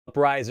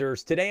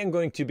Risers. Today I'm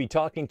going to be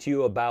talking to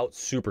you about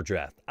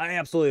SuperDraft. I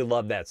absolutely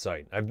love that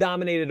site. I've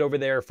dominated over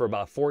there for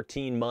about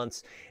 14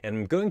 months, and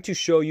I'm going to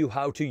show you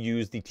how to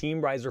use the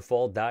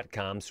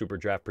TeamRiseOrFall.com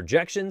SuperDraft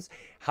projections,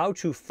 how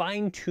to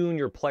fine-tune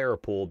your player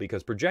pool,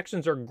 because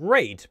projections are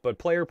great, but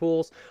player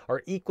pools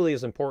are equally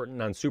as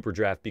important on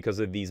SuperDraft because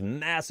of these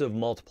massive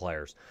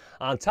multipliers.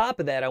 On top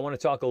of that, I want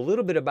to talk a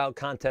little bit about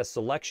contest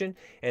selection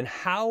and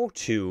how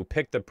to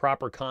pick the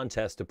proper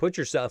contest to put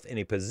yourself in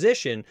a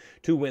position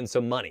to win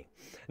some money.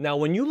 Now,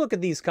 when you look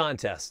at these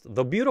contests,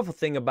 the beautiful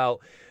thing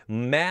about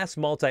mass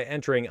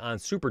multi-entering on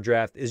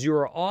SuperDraft is you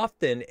are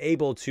often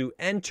able to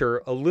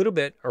enter a little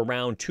bit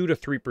around 2 to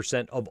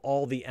 3% of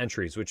all the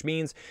entries, which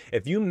means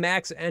if you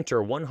max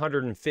enter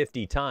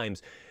 150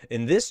 times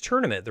in this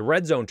tournament, the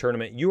Red Zone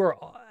tournament, you are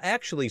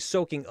actually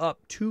soaking up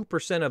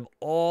 2% of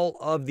all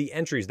of the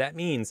entries. That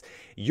means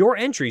your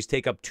entries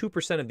take up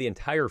 2% of the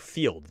entire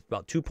field,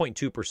 about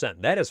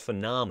 2.2%. That is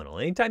phenomenal.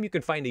 Anytime you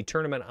can find a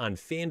tournament on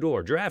FanDuel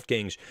or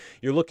DraftKings,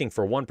 you're looking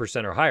for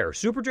 1% or higher.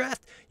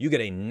 SuperDraft, you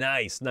get a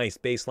nice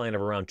baseline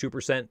of around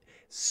 2%.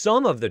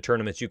 Some of the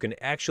tournaments you can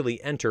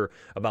actually enter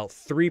about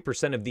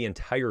 3% of the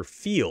entire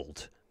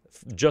field,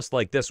 just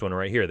like this one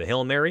right here, the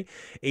Hail Mary.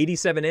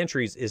 87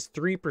 entries is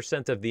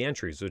 3% of the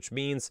entries, which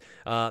means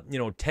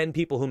 10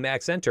 people who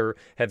max enter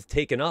have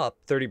taken up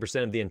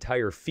 30% of the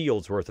entire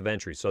field's worth of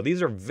entries. So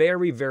these are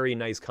very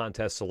nice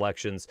contest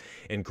selections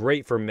and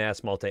great for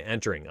mass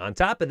multi-entering. On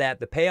top of that,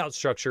 the payout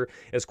structure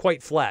is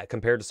quite flat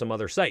compared to some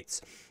other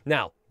sites.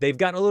 Now, they've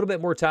gotten a little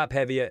bit more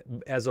top-heavy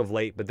as of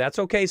late, but that's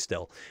okay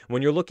still.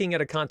 When you're looking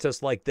at a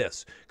contest like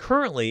this,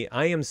 currently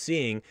I am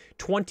seeing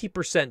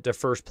 20% to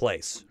first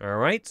place, all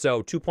right?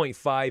 So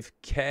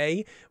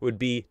 2.5K would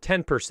be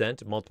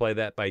 10%. Multiply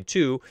that by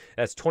 2.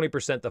 That's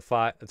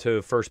 20%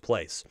 to first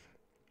place.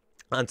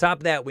 On top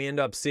of that, we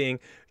end up seeing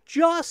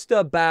just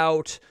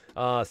about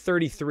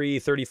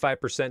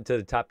 35% to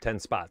the top 10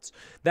 spots.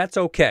 That's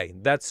okay.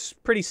 That's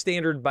pretty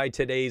standard by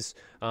today's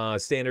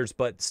standards,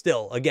 but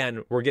still,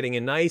 again, we're getting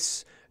a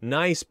nice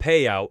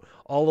payout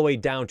all the way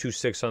down to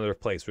 600th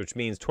place, which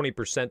means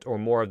 20% or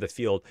more of the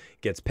field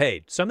gets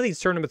paid. Some of these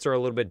tournaments are a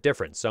little bit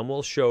different. Some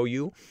will show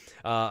you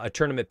a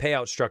tournament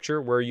payout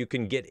structure where you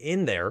can get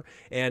in there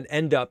and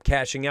end up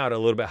cashing out at a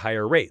little bit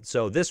higher rate.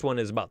 So this one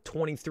is about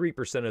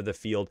 23% of the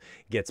field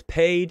gets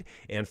paid,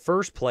 and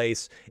first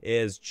place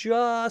is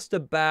just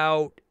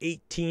about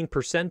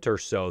 18% or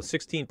so,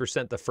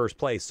 16% the first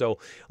place. So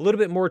a little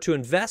bit more to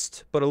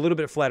invest, but a little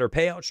bit flatter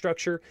payout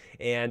structure,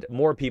 and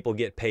more people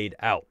get paid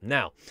out.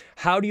 Now,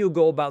 how do you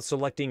go about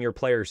selecting your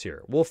players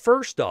here? Well,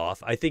 first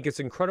off, I think it's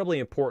incredibly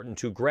important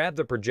to grab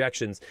the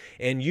projections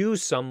and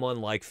use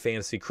someone like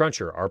Fantasy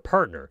Cruncher, our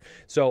partner.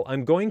 So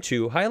I'm going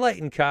to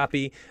highlight and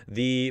copy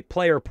the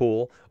player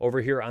pool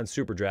over here on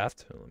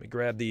SuperDraft. Let me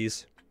grab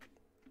these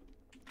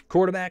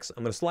quarterbacks.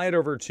 I'm going to slide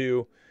over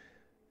to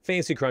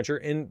Fantasy Cruncher,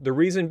 and the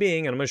reason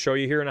being, and I'm going to show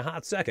you here in a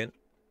hot second,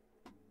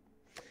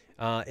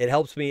 it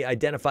helps me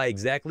identify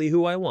exactly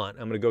who I want.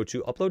 I'm going to go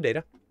to Upload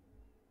Data,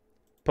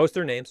 post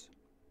their names,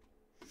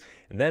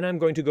 and then I'm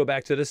going to go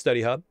back to the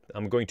Study Hub.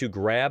 I'm going to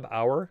grab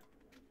our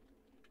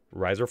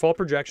Rise or Fall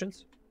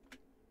projections,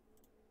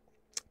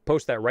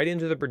 post that right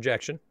into the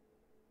projection,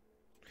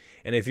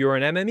 and if you're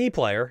an MME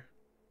player,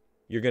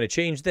 you're going to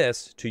change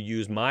this to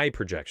use my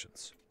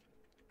projections.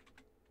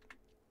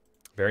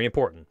 Very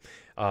important.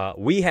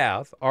 We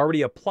have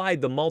already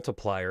applied the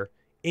multiplier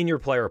in your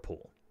player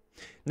pool.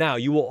 Now,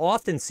 you will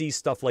often see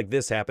stuff like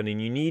this happen,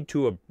 and you need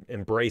to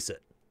embrace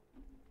it.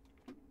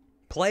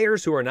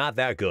 Players who are not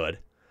that good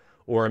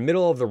or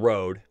middle of the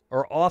road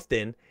are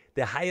often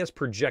the highest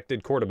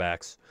projected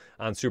quarterbacks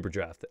on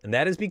SuperDraft, and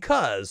that is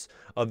because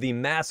of the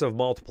massive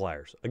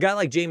multipliers. A guy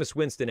like Jameis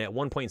Winston at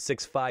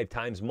 1.65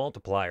 times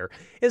multiplier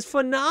is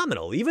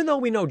phenomenal, even though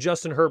we know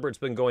Justin Herbert's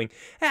been going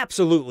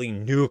absolutely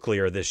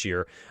nuclear this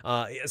year.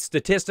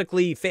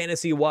 Statistically,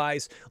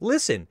 fantasy-wise,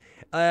 listen,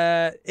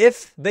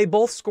 if they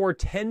both score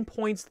 10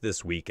 points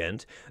this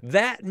weekend,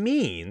 that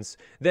means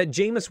that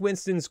Jameis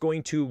Winston's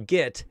going to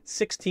get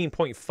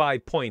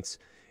 16.5 points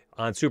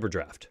on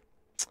SuperDraft.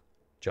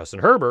 Justin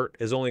Herbert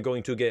is only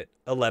going to get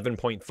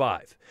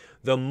 11.5.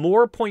 The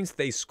more points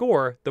they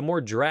score, the more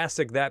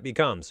drastic that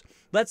becomes.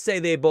 Let's say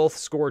they both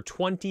score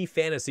 20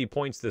 fantasy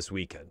points this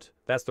weekend.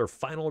 That's their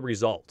final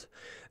result.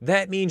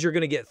 That means you're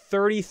going to get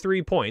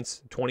 33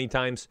 points. 20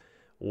 times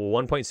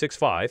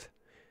 1.65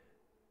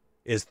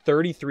 is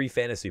 33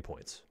 fantasy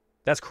points.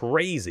 That's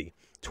crazy.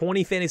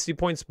 20 fantasy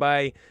points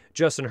by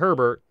Justin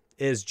Herbert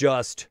is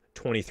just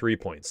 23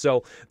 points.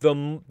 So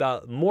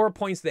the more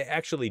points they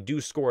actually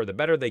do score, the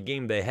better the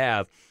game they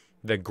have,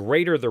 the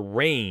greater the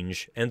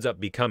range ends up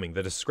becoming,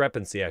 the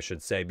discrepancy, I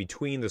should say,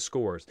 between the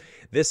scores.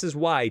 This is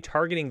why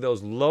targeting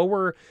those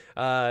lower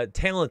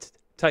talent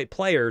type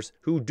players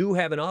who do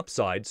have an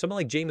upside. Someone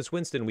like Jameis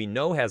Winston, we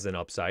know has an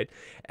upside.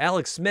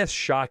 Alex Smith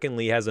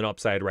shockingly has an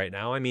upside right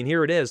now. I mean,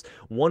 here it is,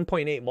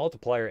 1.8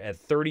 multiplier at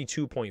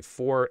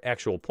 32.4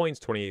 actual points,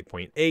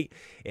 28.8.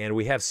 And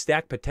we have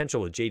stack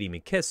potential with J.D.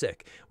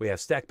 McKissick. We have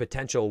stack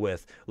potential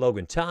with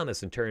Logan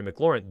Thomas and Terry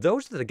McLaurin.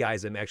 Those are the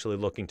guys I'm actually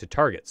looking to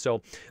target.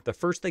 So the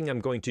first thing I'm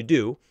going to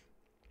do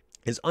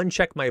is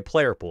uncheck my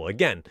player pool.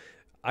 Again,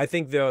 I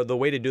think the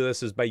way to do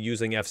this is by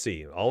using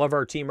FC. All of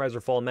our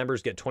TeamRiseOrFall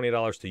members get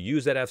 $20 to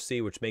use that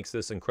FC, which makes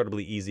this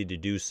incredibly easy to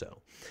do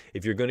so.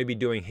 If you're going to be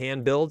doing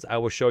hand builds, I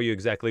will show you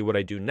exactly what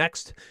I do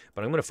next,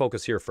 but I'm going to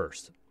focus here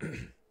first.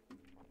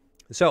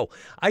 So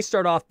I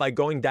start off by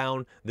going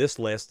down this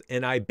list,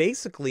 and I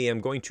basically am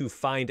going to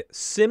find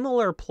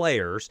similar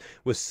players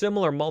with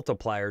similar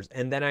multipliers,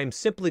 and then I'm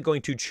simply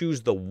going to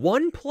choose the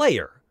one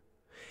player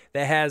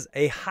that has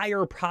a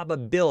higher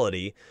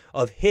probability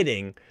of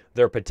hitting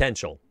their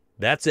potential.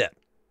 That's it.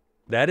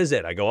 That is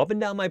it. I go up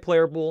and down my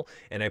player pool,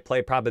 and I play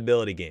a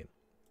probability game.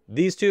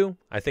 These two,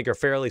 I think, are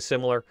fairly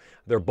similar.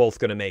 They're both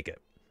going to make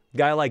it.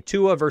 Guy like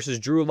Tua versus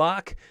Drew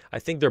Lock, I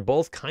think they're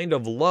both kind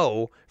of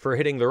low for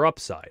hitting their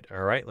upside.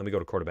 All right, let me go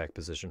to quarterback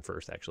position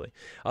first, actually.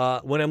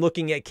 When I'm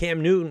looking at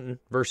Cam Newton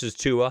versus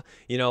Tua,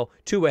 you know,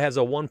 Tua has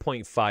a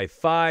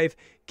 1.55.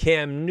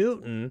 Cam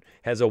Newton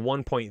has a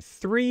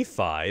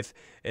 1.35,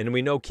 and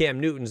we know Cam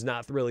Newton's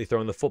not really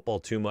throwing the football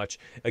too much.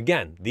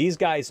 Again, these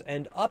guys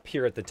end up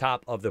here at the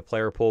top of the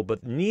player pool,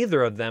 but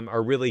neither of them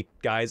are really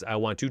guys I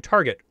want to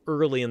target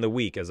early in the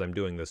week as I'm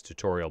doing this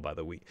tutorial, by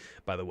the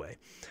way.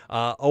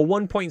 A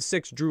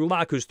 1.6 Drew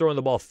Lock who's throwing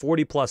the ball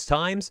 40+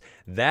 times,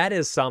 that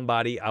is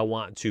somebody I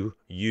want to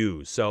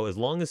use. So as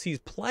long as he's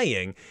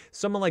playing,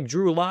 someone like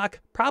Drew Lock,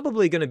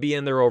 probably going to be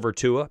in there over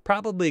Tua,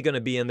 probably going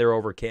to be in there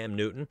over Cam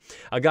Newton.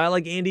 A guy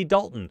like Andy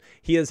Dalton,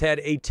 he has had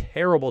a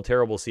terrible,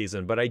 terrible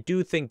season, but I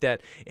do think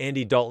that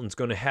Andy Dalton's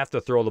going to have to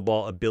throw the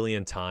ball a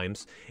billion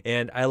times,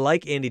 and I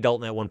like Andy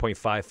Dalton at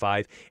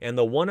 1.55. And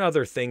the one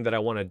other thing that I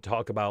want to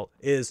talk about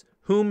is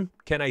whom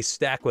can I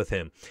stack with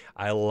him?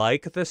 I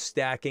like the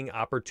stacking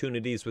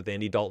opportunities with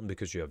Andy Dalton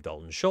because you have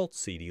Dalton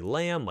Schultz, CeeDee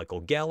Lamb,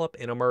 Michael Gallup,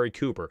 and Amari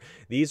Cooper.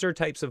 These are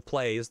types of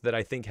plays that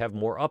I think have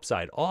more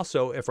upside.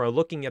 Also, if we're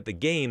looking at the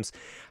games,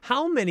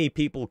 how many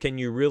people can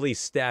you really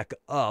stack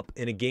up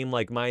in a game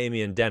like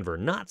Miami and Denver?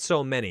 Not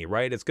so many,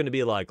 right? It's going to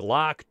be like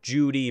Locke,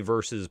 Judy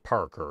versus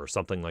Parker or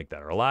something like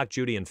that, or Locke,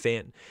 Judy, and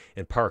Fant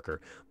and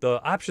Parker.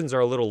 The options are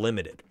a little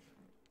limited.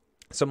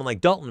 Someone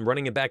like Dalton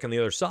running it back on the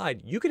other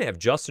side, you can have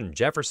Justin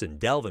Jefferson,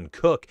 Dalvin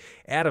Cook,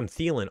 Adam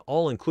Thielen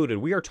all included.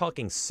 We are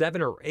talking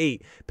 7 or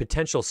 8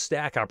 potential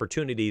stack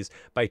opportunities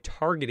by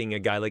targeting a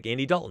guy like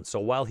Andy Dalton. So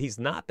while he's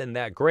not been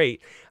that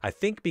great, I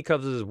think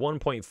because of his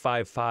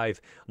 1.55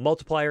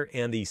 multiplier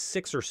and the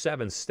 6 or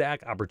 7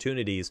 stack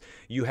opportunities,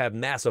 you have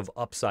massive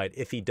upside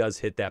if he does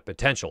hit that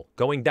potential.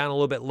 Going down a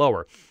little bit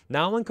lower.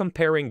 Now I'm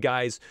comparing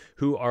guys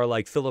who are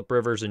like Phillip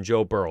Rivers and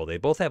Joe Burrow. They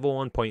both have a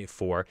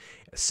 1.4.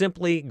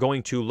 Simply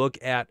going to look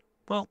at,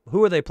 well,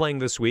 who are they playing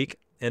this week?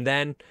 And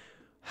then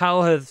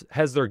how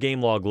has their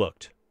game log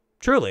looked?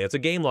 Truly, it's a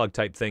game log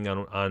type thing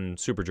on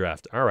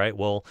SuperDraft. All right,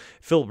 well,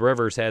 Phillip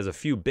Rivers has a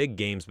few big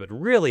games, but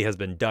really has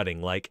been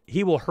dudding. Like,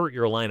 he will hurt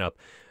your lineup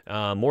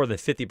more than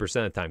 50% of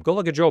the time. Go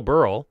look at Joe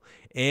Burrow,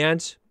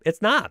 and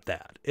it's not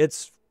that.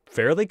 It's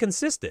fairly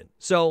consistent.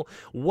 So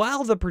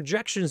while the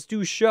projections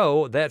do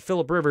show that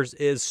Phillip Rivers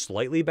is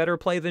slightly better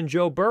play than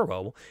Joe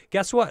Burrow,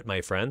 guess what,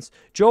 my friends?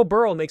 Joe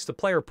Burrow makes the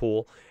player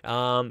pool.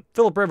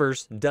 Phillip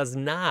Rivers does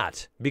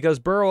not, because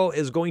Burrow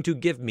is going to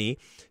give me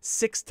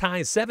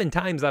 7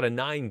 times out of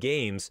 9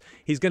 games,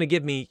 he's going to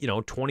give me,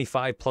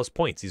 25+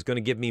 points. He's going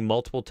to give me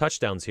multiple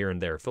touchdowns here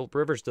and there. Phillip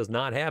Rivers does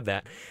not have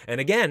that.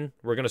 And again,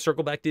 we're going to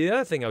circle back to the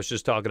other thing I was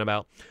just talking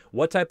about.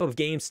 What type of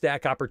game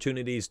stack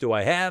opportunities do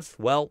I have?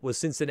 Well, with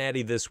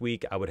Cincinnati this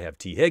week, I would have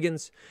T.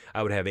 Higgins,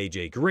 I would have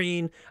A.J.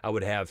 Green, I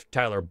would have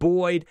Tyler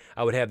Boyd,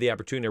 I would have the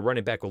opportunity to run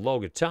it back with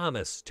Logan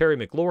Thomas, Terry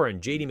McLaurin,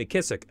 J.D.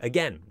 McKissick.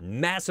 Again,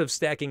 massive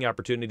stacking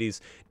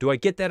opportunities. Do I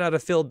get that out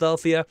of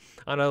Philadelphia?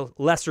 On a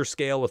lesser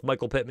scale with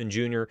Michael Pittman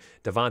Jr.,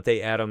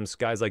 Devontae Adams,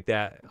 guys like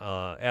that,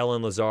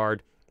 Alan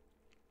Lazard,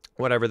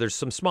 whatever. There's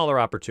some smaller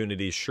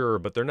opportunities, sure,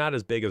 but they're not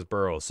as big as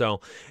Burrow.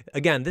 So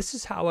again, this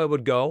is how I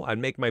would go. I'd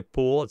make my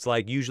pool. It's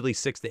like usually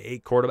 6 to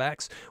 8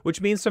 quarterbacks, which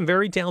means some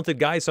very talented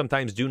guys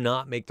sometimes do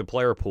not make the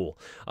player pool.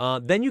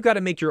 Then you got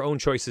to make your own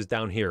choices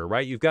down here,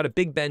 right? You've got a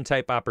Big Ben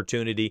type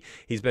opportunity.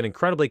 He's been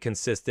incredibly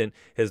consistent.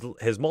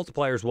 His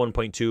multiplier is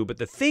 1.2, but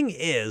the thing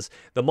is,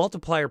 the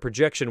multiplier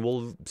projection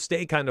will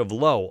stay kind of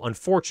low,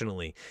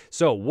 unfortunately.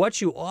 So what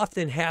you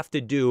often have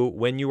to do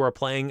when you are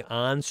playing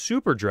on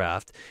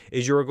SuperDraft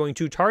is you are going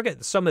to target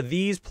target some of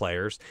these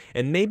players,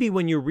 and maybe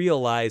when you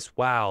realize,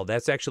 wow,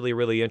 that's actually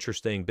really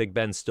interesting. Big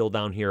Ben's still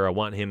down here. I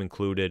want him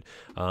included.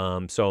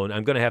 So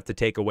I'm going to have to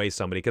take away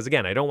somebody because,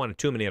 again, I don't want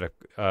too many other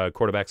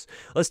quarterbacks.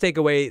 Let's take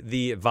away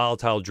the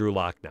volatile Drew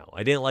Lock now.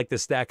 I didn't like the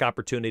stack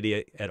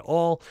opportunity at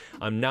all.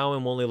 I'm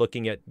only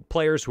looking at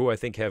players who I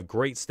think have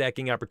great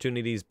stacking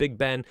opportunities. Big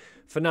Ben,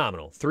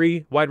 phenomenal.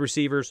 3 wide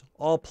receivers,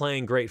 all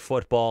playing great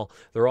football.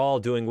 They're all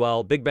doing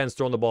well. Big Ben's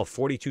thrown the ball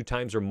 42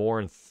 times or more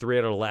in 3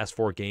 out of the last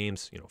 4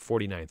 games.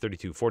 49,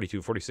 32,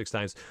 42, 46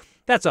 times.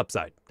 That's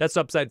upside. That's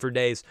upside for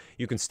days.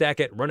 You can stack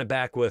it, run it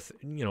back with,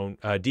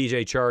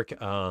 DJ Chark,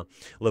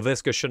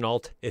 Laviska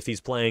Shenault if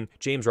he's playing,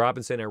 James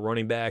Robinson at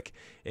running back,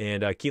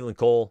 and Keelan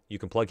Cole. You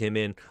can plug him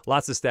in.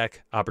 Lots of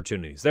stack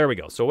opportunities. There we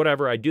go. So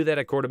whatever, I do that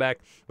at quarterback.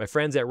 My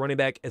friends at running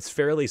back, it's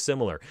fairly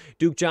similar.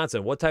 Duke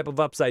Johnson, what type of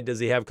upside does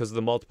he have because of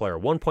the multiplier?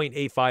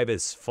 1.85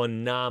 is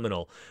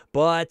phenomenal.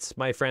 But,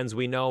 my friends,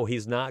 we know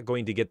he's not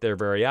going to get there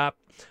very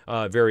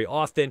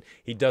often.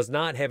 He does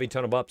not have a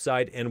ton of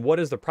upside. And what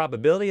is the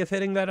probability of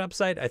hitting that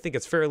upside? I think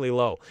it's fairly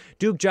low.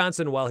 Duke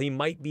Johnson, while he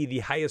might be the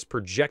highest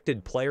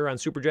projected player on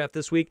SuperDraft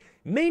this week,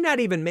 may not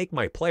even make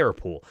my player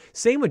pool.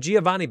 Same with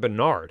Giovanni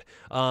Bernard.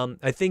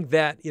 I think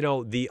that,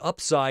 the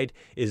upside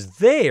is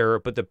there,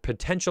 but the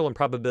potential and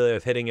probability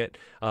of hitting it,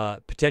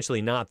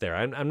 potentially not there.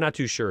 I'm not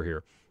too sure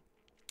here.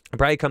 I'll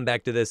probably come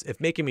back to this.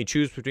 If making me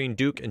choose between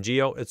Duke and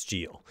Gio, it's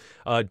Gio.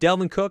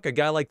 Delvin Cook, a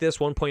guy like this,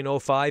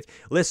 1.05.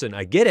 Listen,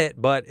 I get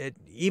it, but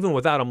even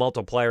without a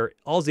multiplier,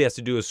 all he has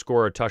to do is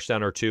score a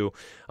touchdown or two,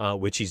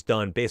 which he's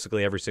done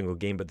basically every single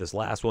game but this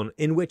last one,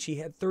 in which he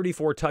had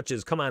 34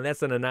 touches. Come on,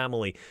 that's an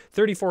anomaly.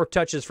 34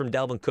 touches from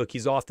Delvin Cook.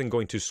 He's often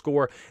going to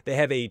score. They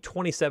have a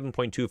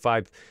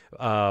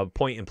 27.25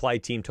 point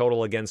implied team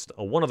total against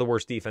one of the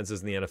worst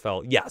defenses in the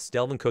NFL. Yes,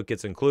 Delvin Cook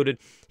gets included.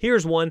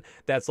 Here's one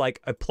that's like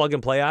a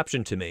plug-and-play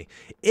option to me.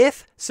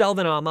 If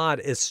Salvon Ahmed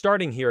is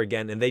starting here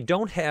again and they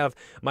don't have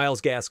Myles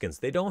Gaskins,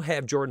 they don't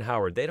have Jordan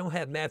Howard, they don't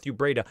have Matthew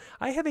Breida,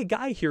 I have a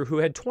guy here who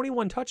had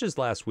 21 touches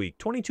last week,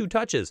 22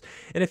 touches.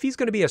 And if he's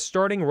going to be a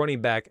starting running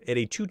back at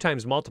a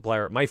 2x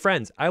multiplier, my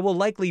friends, I will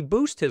likely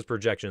boost his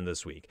projection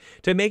this week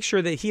to make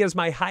sure that he is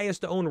my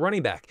highest owned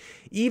running back,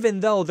 even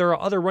though there are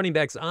other running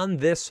backs on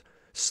this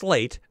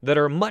slate that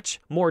are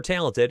much more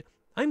talented.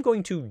 I'm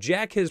going to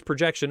jack his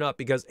projection up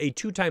because a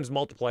 2x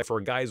multiplier for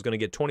a guy who's going to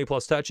get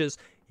 20+ touches,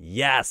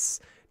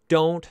 yes.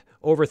 Don't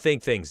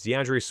overthink things.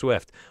 DeAndre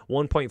Swift,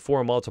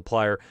 1.4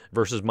 multiplier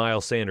versus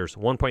Miles Sanders,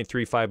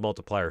 1.35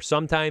 multiplier.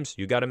 Sometimes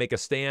you got to make a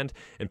stand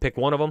and pick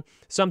one of them.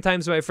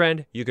 Sometimes, my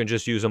friend, you can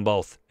just use them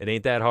both. It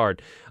ain't that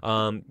hard.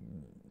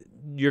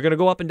 You're going to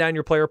go up and down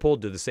your player pool,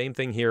 do the same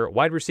thing here.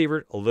 Wide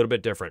receiver, a little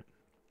bit different.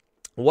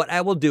 What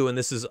I will do, and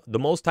this is the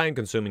most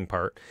time-consuming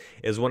part,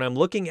 is when I'm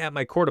looking at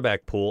my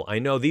quarterback pool, I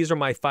know these are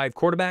my 5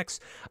 quarterbacks.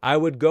 I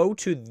would go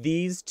to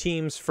these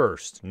teams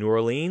first: New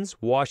Orleans,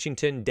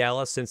 Washington,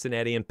 Dallas,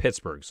 Cincinnati, and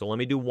Pittsburgh. So let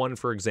me do one,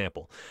 for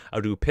example.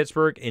 I'll do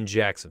Pittsburgh and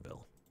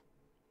Jacksonville.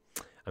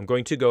 I'm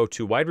going to go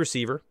to wide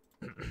receiver.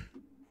 I'm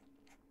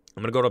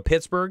going to go to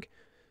Pittsburgh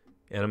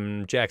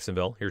and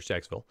Jacksonville. Here's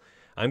Jacksonville.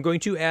 I'm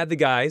going to add the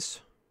guys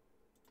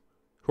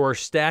who are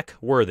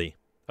stack-worthy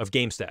of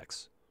game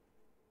stacks.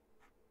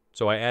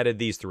 So I added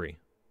these 3.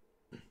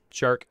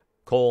 Chark,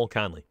 Cole,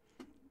 Conley.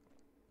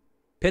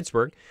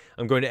 Pittsburgh,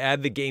 I'm going to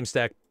add the game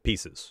stack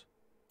pieces.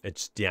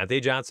 It's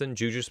Deontay Johnson,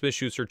 Juju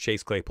Smith-Schuster,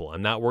 Chase Claypool.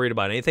 I'm not worried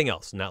about anything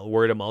else. Not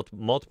worried about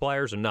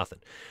multipliers or nothing.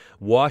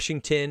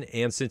 Washington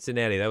and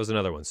Cincinnati, that was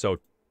another one. So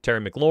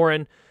Terry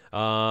McLaurin,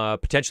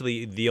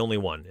 potentially the only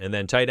one. And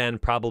then tight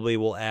end, probably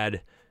will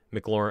add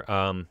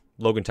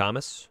Logan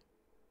Thomas.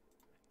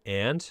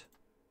 And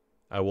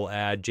I will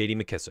add J.D.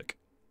 McKissick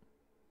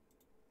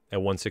at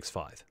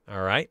 165.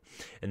 All right.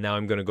 And now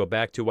I'm going to go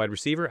back to wide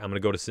receiver. I'm going to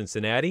go to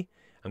Cincinnati.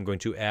 I'm going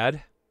to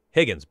add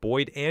Higgins,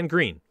 Boyd, and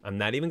Green. I'm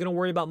not even going to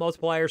worry about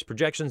multipliers,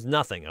 projections,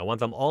 nothing. I want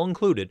them all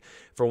included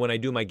for when I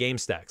do my game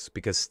stacks,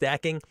 because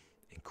stacking,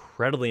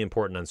 incredibly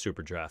important on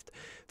SuperDraft.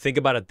 Think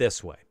about it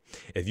this way.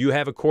 If you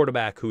have a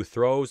quarterback who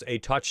throws a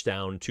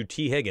touchdown to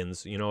T.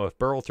 Higgins, if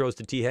Burrow throws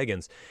to T.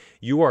 Higgins,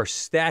 you are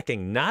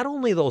stacking not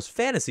only those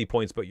fantasy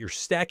points, but you're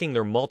stacking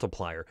their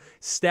multiplier.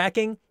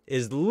 Stacking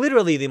is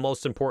literally the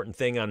most important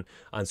thing on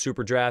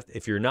SuperDraft.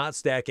 If you're not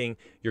stacking,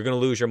 you're going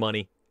to lose your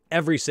money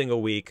every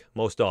single week,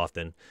 most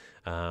often.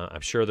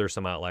 I'm sure there's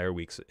some outlier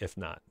weeks if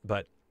not.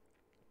 But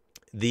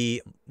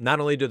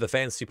not only do the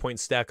fantasy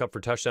points stack up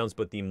for touchdowns,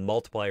 but the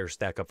multipliers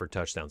stack up for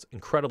touchdowns.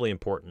 Incredibly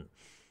important.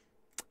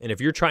 And if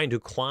you're trying to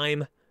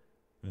climb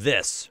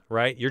this,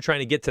 right, you're trying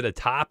to get to the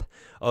top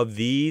of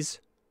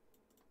these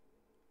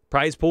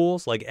prize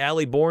pools like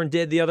Allie Bourne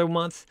did the other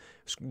month,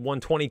 won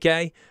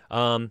 $20K,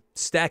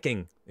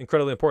 stacking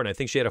Incredibly important. I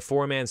think she had a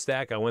 4-man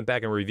stack. I went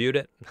back and reviewed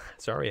it.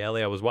 Sorry,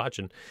 Ellie, I was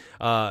watching.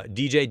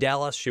 DJ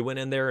Dallas, she went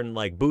in there and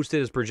like boosted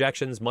his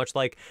projections, much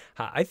like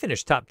I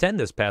finished top 10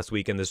 this past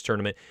week in this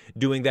tournament.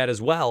 Doing that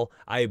as well,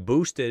 I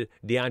boosted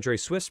DeAndre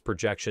Swift's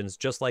projections,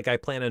 just like I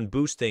plan on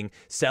boosting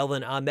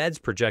Selvin Ahmed's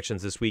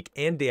projections this week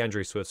and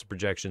DeAndre Swift's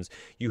projections.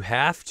 You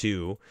have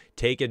to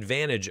take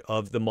advantage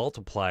of the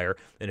multiplier,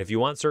 and if you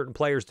want certain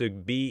players to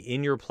be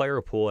in your player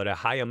pool at a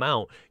high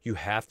amount, you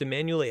have to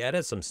manually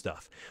edit some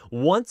stuff.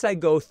 Once I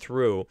go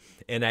through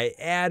and I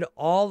add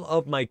all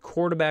of my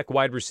quarterback,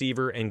 wide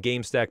receiver, and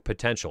game stack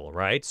potential,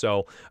 right?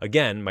 So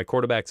again, my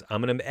quarterbacks,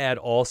 I'm going to add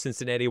all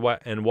Cincinnati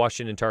and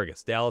Washington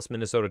targets, Dallas,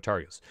 Minnesota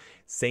targets,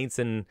 Saints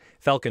and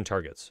Falcon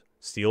targets,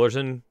 Steelers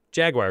and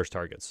Jaguars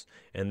targets,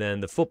 and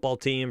then the football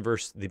team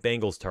versus the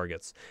Bengals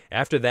targets.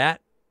 After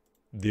that,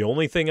 the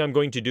only thing I'm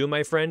going to do,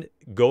 my friend,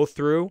 go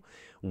through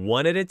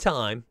one at a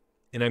time,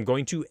 and I'm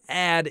going to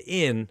add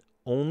in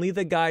only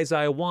the guys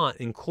I want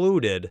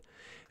included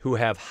who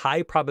have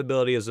high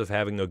probabilities of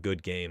having a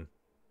good game.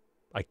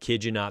 I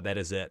kid you not, that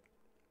is it.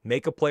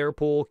 Make a player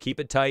pool, keep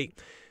it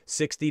tight,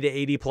 60 to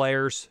 80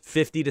 players,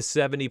 50 to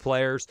 70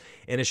 players,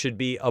 and it should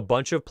be a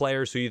bunch of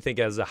players who you think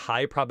has a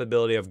high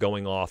probability of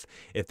going off.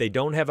 If they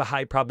don't have a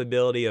high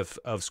probability of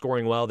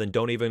scoring well, then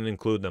don't even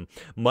include them.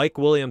 Mike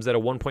Williams at a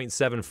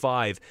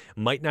 1.75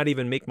 might not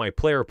even make my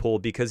player pool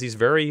because he's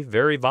very,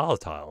 very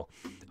volatile.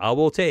 I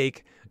will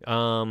take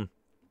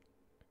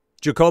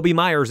Jacoby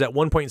Myers at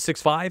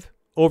 1.65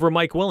 over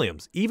Mike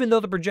Williams. Even though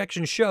the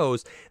projection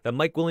shows that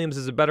Mike Williams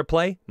is a better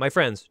play, my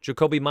friends,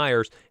 Jacoby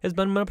Myers has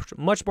been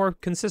much more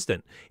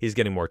consistent. He's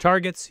getting more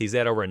targets. He's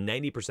at over a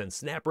 90%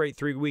 snap rate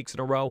 3 weeks in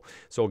a row.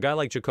 So a guy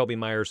like Jacoby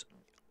Myers,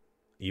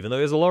 even though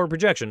he has a lower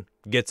projection,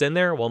 gets in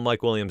there while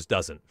Mike Williams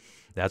doesn't.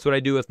 That's what I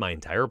do with my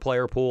entire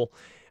player pool.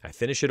 I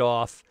finish it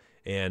off,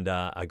 and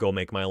I go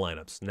make my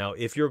lineups. Now,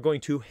 if you're going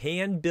to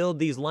hand build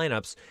these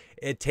lineups,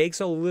 it takes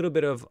a little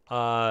bit of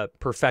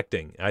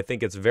perfecting. I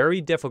think it's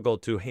very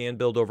difficult to hand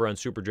build over on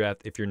SuperDraft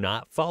if you're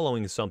not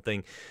following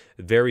something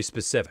very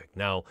specific.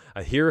 Now,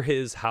 here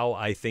is how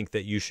I think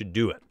that you should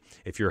do it.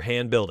 If you're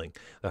hand building,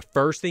 the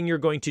first thing you're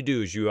going to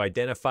do is you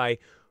identify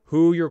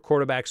who your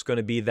quarterback's going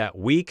to be that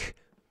week.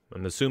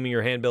 I'm assuming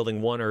you're hand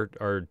building 1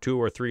 or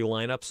 2 or 3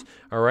 lineups.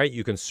 All right,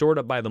 you can sort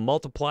it by the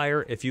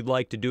multiplier if you'd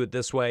like to do it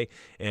this way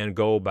and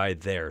go by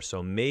there.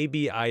 So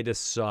maybe I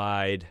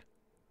decide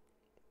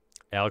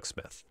Alex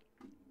Smith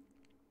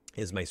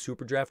is my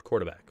SuperDraft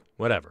quarterback,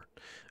 whatever.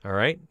 All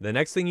right, the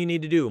next thing you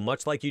need to do,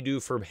 much like you do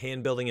for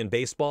hand building in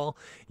baseball,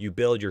 you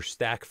build your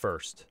stack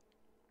first.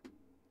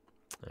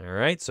 All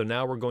right, so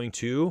now we're going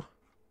to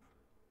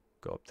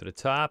go up to the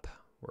top.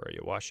 Where are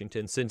you?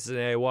 Washington,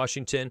 Cincinnati,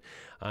 Washington.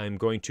 I'm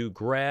going to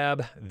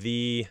grab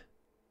the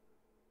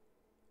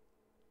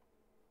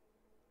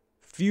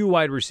few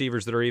wide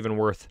receivers that are even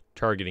worth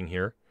targeting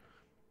here.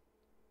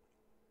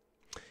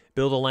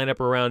 Build a lineup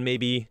around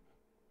maybe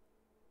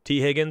T.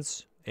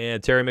 Higgins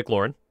and Terry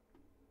McLaurin.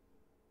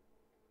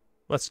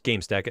 Let's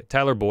game stack it.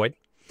 Tyler Boyd.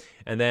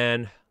 And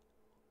then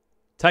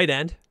tight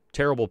end,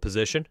 terrible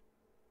position.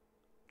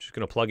 Just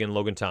going to plug in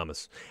Logan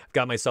Thomas. I've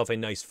got myself a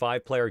nice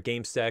 5-player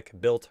game stack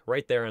built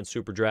right there on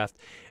SuperDraft.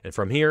 And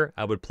from here,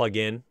 I would plug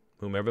in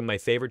whomever my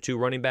favorite 2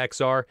 running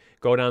backs are,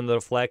 go down to the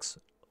flex,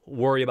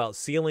 worry about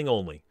ceiling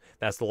only.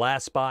 That's the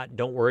last spot.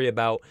 Don't worry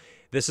about,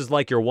 this is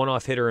like your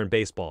one-off hitter in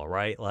baseball,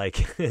 right?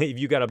 Like if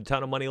you got a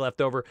ton of money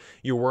left over,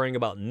 you're worrying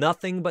about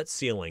nothing but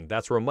ceiling.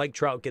 That's where Mike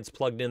Trout gets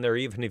plugged in there,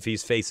 even if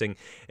he's facing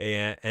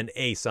an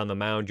ace on the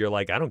mound. You're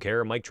like, I don't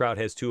care. Mike Trout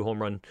has 2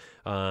 home run,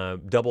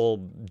 double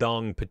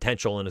dong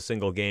potential in a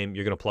single game.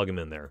 You're going to plug him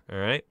in there, all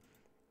right?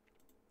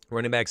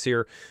 Running backs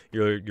here,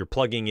 you're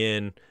plugging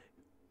in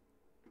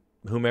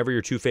whomever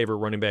your 2 favorite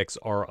running backs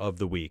are of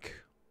the week.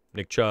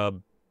 Nick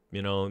Chubb,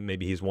 you know,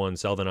 maybe he's one.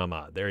 Selvin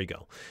Ahmed. There you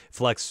go.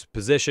 Flex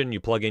position, you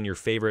plug in your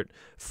favorite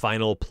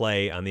final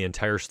play on the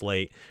entire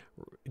slate,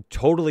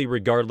 totally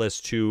regardless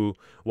to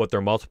what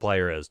their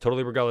multiplier is,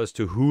 totally regardless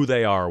to who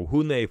they are,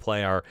 who they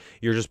play are.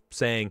 You're just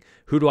saying,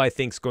 who do I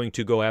think is going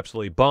to go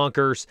absolutely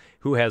bonkers?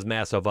 Who has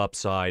massive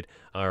upside?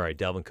 All right,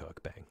 Dalvin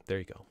Cook. Bang. There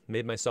you go.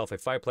 Made myself a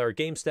 5-player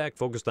game stack,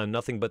 focused on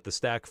nothing but the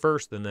stack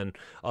first and then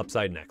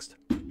upside next.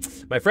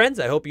 My friends,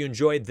 I hope you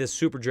enjoyed this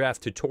SuperDraft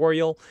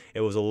tutorial.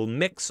 It was a little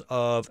mix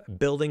of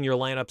building your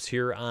lineups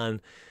here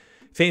on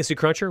Fantasy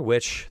Cruncher,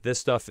 which this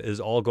stuff is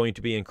all going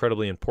to be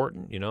incredibly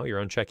important. You know,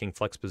 you're unchecking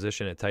flex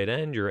position at tight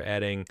end. You're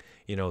adding,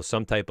 you know,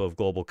 some type of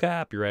global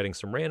cap. You're adding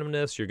some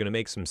randomness. You're going to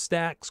make some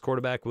stacks.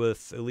 Quarterback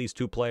with at least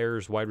 2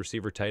 players. Wide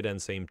receiver, tight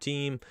end, same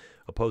team.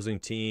 Opposing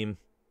team,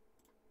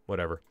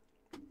 whatever.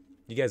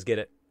 You guys get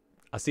it.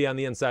 I'll see you on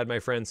the inside, my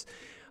friends.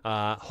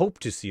 Hope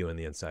to see you on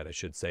the inside, I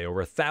should say. Over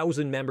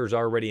 1,000 members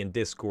already in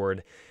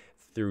Discord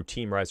through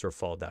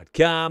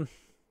TeamRiseOrFall.com.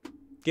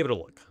 Give it a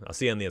look. I'll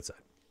see you on the inside.